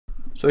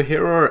So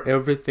here are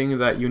everything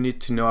that you need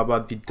to know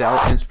about the Dell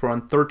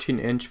Inspiron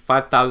 13-inch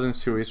 5000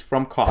 series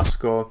from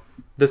Costco.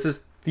 This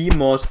is the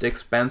most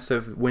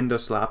expensive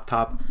Windows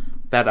laptop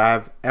that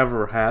I've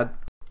ever had.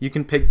 You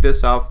can pick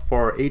this up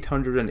for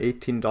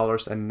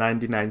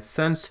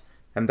 $818.99,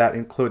 and that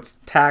includes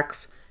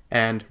tax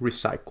and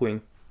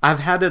recycling. I've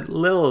had it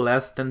little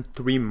less than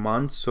 3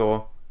 months,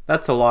 so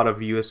that's a lot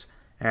of use,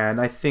 and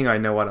I think I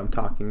know what I'm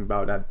talking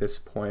about at this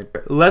point.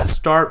 Let's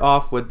start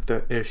off with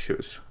the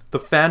issues. The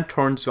fan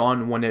turns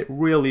on when it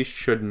really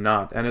should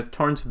not, and it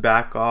turns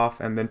back off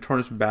and then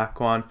turns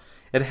back on.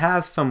 It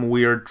has some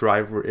weird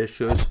driver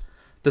issues.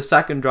 The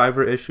second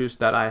driver issues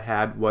that I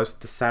had was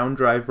the sound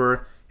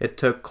driver. It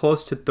took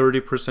close to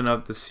 30%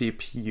 of the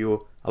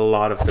CPU a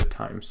lot of the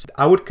times.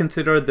 I would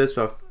consider this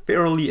a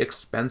fairly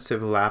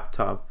expensive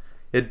laptop.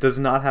 It does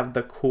not have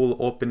the cool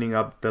opening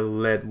up the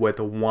lid with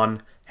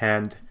one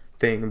hand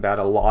thing that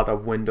a lot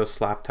of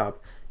Windows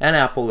laptop and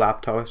Apple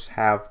laptops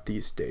have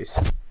these days.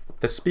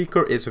 The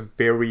speaker is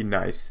very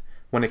nice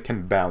when it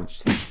can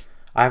bounce.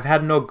 I've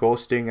had no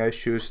ghosting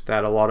issues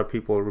that a lot of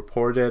people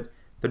reported.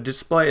 The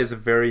display is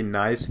very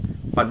nice,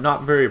 but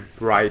not very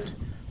bright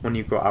when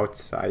you go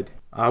outside.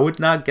 I would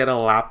not get a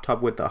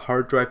laptop with a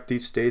hard drive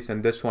these days,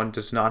 and this one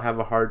does not have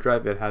a hard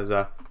drive. It has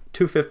a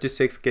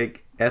 256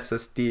 gig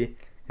SSD,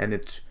 and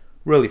it's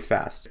really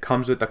fast. It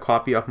comes with a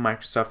copy of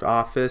Microsoft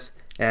Office,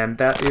 and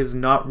that is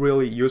not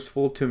really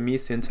useful to me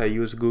since I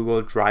use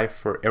Google Drive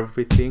for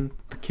everything.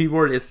 The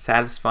keyboard is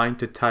satisfying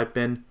to type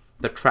in.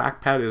 The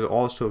trackpad is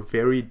also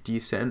very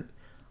decent.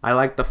 I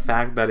like the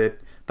fact that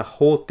the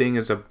whole thing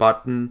is a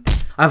button.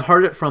 I've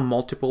heard it from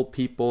multiple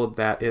people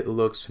that it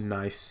looks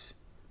nice,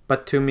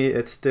 but to me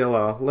it's still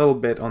a little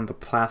bit on the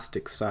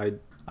plastic side.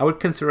 I would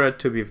consider it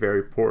to be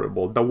very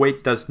portable. The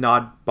weight does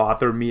not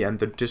bother me, and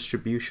the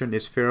distribution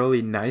is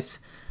fairly nice.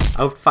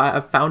 I've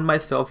found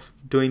myself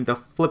doing the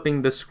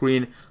flipping the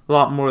screen a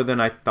lot more than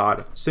I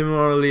thought.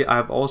 Similarly,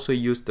 I've also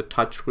used the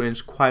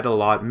touchscreens quite a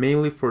lot,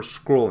 mainly for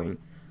scrolling.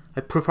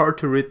 I prefer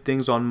to read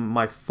things on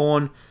my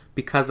phone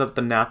because of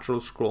the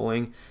natural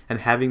scrolling, and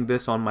having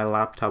this on my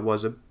laptop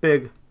was a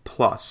big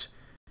plus.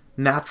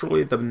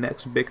 Naturally, the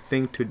next big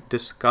thing to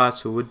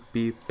discuss would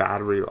be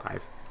battery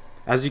life.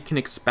 As you can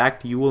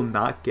expect, you will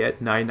not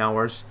get 9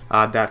 hours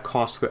that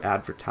Costco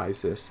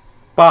advertises.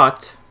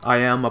 But I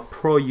am a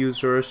pro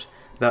user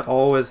that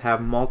always have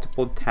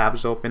multiple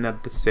tabs open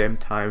at the same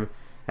time,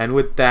 and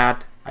with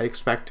that I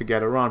expect to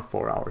get around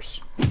 4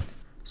 hours.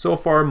 So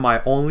far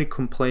my only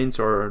complaints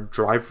are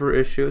driver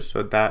issues,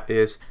 so that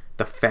is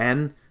the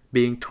fan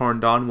being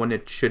turned on when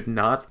it should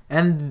not,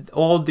 and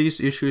all these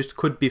issues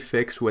could be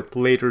fixed with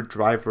later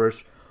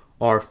drivers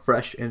or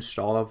fresh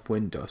install of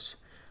Windows.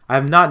 I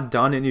have not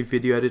done any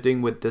video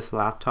editing with this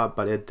laptop,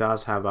 but it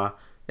does have a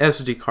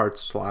SD card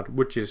slot,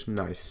 which is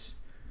nice.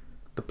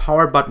 The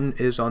power button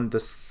is on the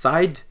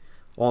side.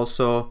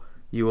 Also,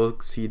 you will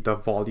see the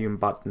volume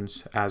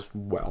buttons as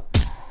well.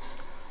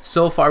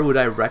 So far, would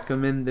I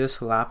recommend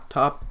this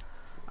laptop?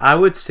 I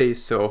would say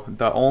so.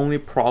 The only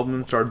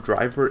problems are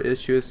driver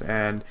issues,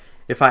 and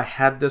if I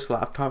had this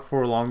laptop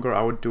for longer,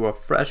 I would do a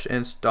fresh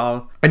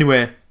install.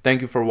 Anyway,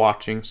 thank you for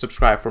watching.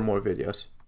 Subscribe for more videos.